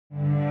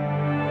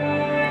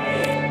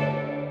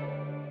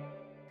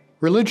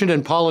Religion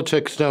and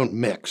politics don't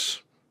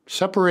mix.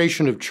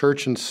 Separation of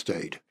church and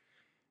state.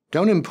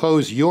 Don't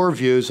impose your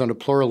views on a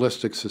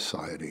pluralistic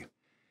society.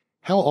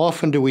 How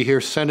often do we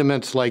hear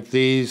sentiments like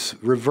these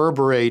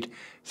reverberate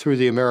through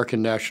the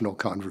American national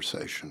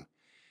conversation?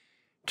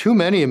 Too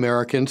many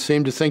Americans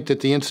seem to think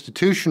that the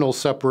institutional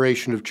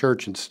separation of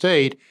church and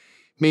state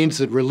means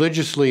that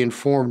religiously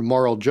informed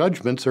moral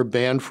judgments are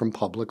banned from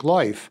public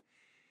life.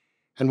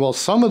 And while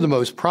some of the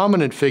most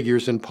prominent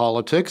figures in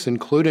politics,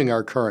 including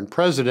our current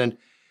president,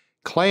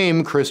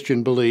 claim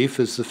Christian belief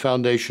is the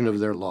foundation of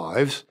their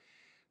lives,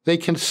 they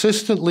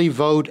consistently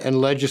vote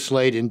and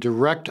legislate in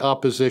direct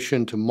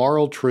opposition to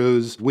moral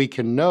truths we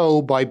can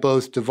know by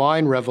both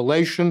divine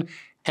revelation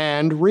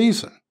and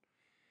reason.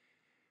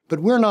 But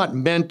we're not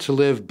meant to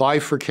live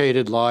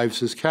bifurcated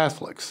lives as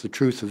Catholics, the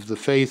truth of the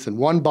faith in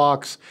one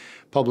box,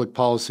 public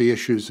policy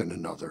issues in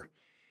another.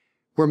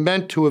 We're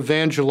meant to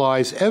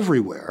evangelize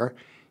everywhere,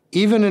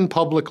 even in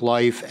public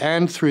life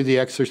and through the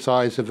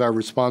exercise of our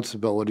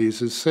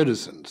responsibilities as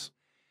citizens.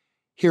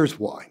 Here's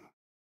why.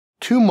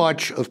 Too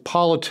much of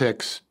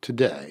politics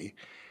today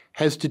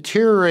has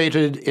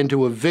deteriorated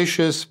into a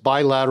vicious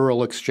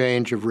bilateral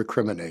exchange of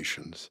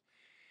recriminations.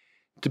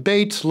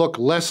 Debates look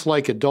less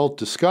like adult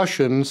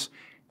discussions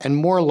and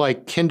more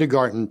like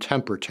kindergarten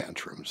temper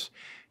tantrums,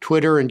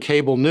 Twitter and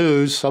cable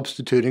news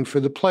substituting for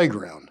the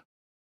playground.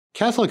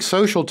 Catholic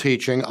social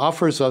teaching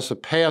offers us a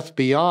path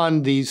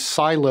beyond these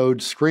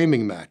siloed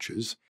screaming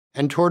matches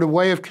and toward a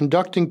way of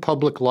conducting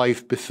public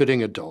life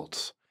befitting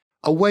adults,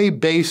 a way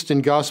based in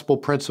gospel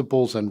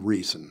principles and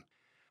reason,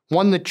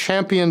 one that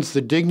champions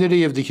the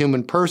dignity of the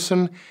human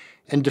person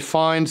and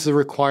defines the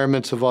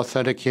requirements of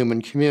authentic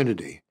human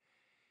community.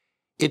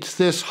 It's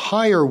this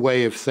higher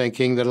way of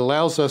thinking that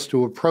allows us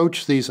to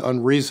approach these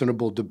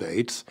unreasonable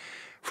debates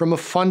from a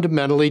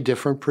fundamentally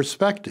different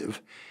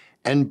perspective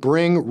and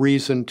bring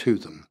reason to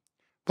them.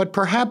 But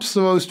perhaps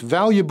the most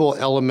valuable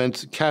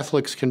element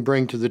Catholics can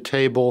bring to the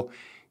table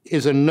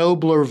is a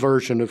nobler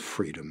version of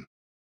freedom.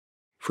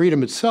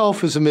 Freedom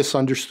itself is a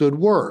misunderstood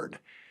word,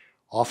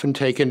 often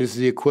taken as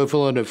the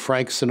equivalent of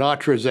Frank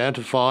Sinatra's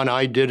antiphon,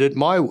 "I did it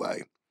my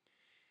way."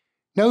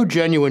 No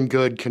genuine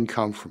good can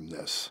come from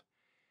this,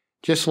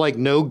 just like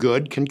no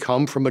good can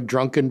come from a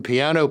drunken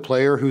piano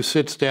player who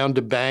sits down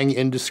to bang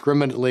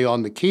indiscriminately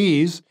on the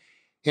keys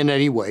in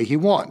any way he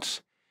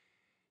wants.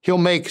 He'll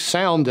make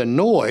sound and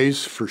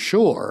noise, for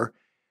sure,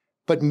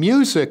 but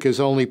music is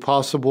only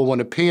possible when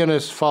a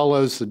pianist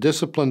follows the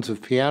disciplines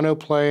of piano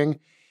playing,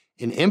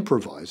 in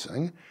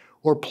improvising,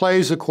 or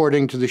plays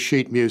according to the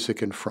sheet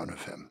music in front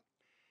of him.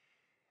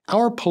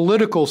 Our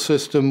political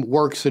system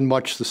works in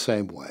much the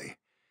same way.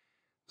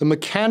 The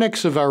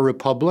mechanics of our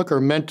republic are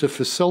meant to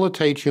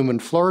facilitate human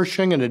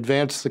flourishing and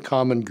advance the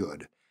common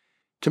good,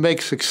 to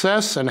make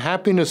success and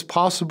happiness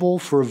possible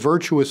for a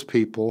virtuous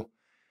people,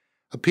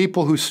 a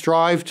people who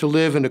strive to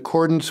live in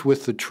accordance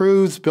with the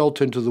truths built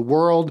into the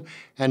world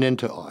and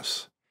into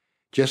us,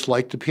 just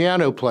like the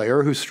piano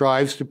player who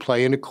strives to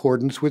play in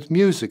accordance with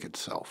music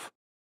itself.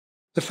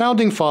 The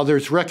Founding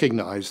Fathers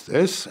recognized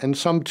this, and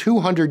some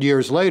 200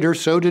 years later,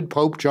 so did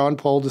Pope John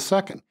Paul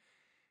II,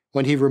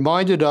 when he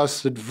reminded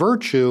us that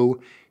virtue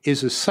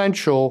is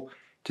essential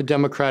to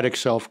democratic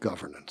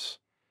self-governance.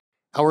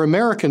 Our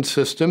American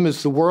system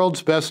is the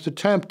world's best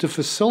attempt to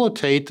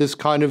facilitate this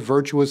kind of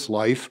virtuous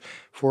life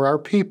for our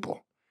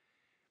people.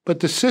 But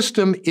the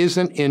system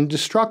isn't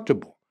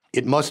indestructible.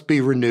 It must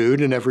be renewed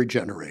in every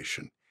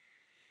generation.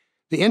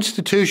 The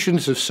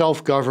institutions of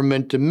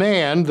self-government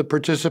demand the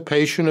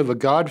participation of a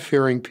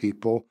God-fearing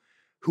people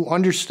who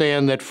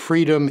understand that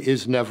freedom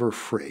is never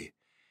free,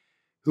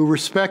 who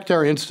respect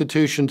our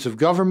institutions of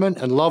government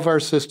and love our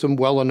system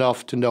well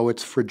enough to know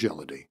its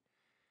fragility.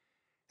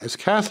 As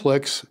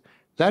Catholics,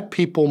 that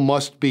people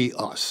must be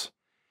us.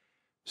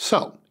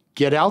 So,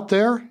 get out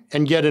there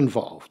and get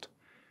involved.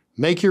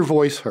 Make your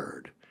voice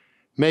heard.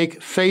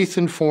 Make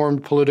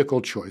faith-informed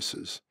political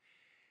choices.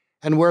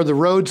 And where the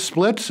road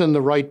splits and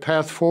the right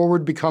path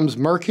forward becomes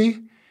murky,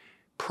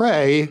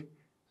 pray,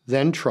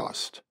 then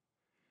trust.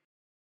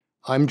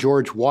 I'm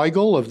George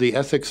Weigel of the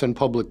Ethics and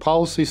Public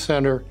Policy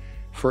Center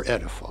for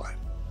Edify.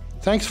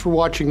 Thanks for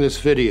watching this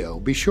video.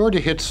 Be sure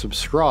to hit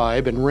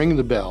subscribe and ring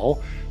the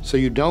bell so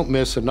you don't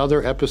miss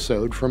another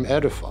episode from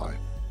Edify.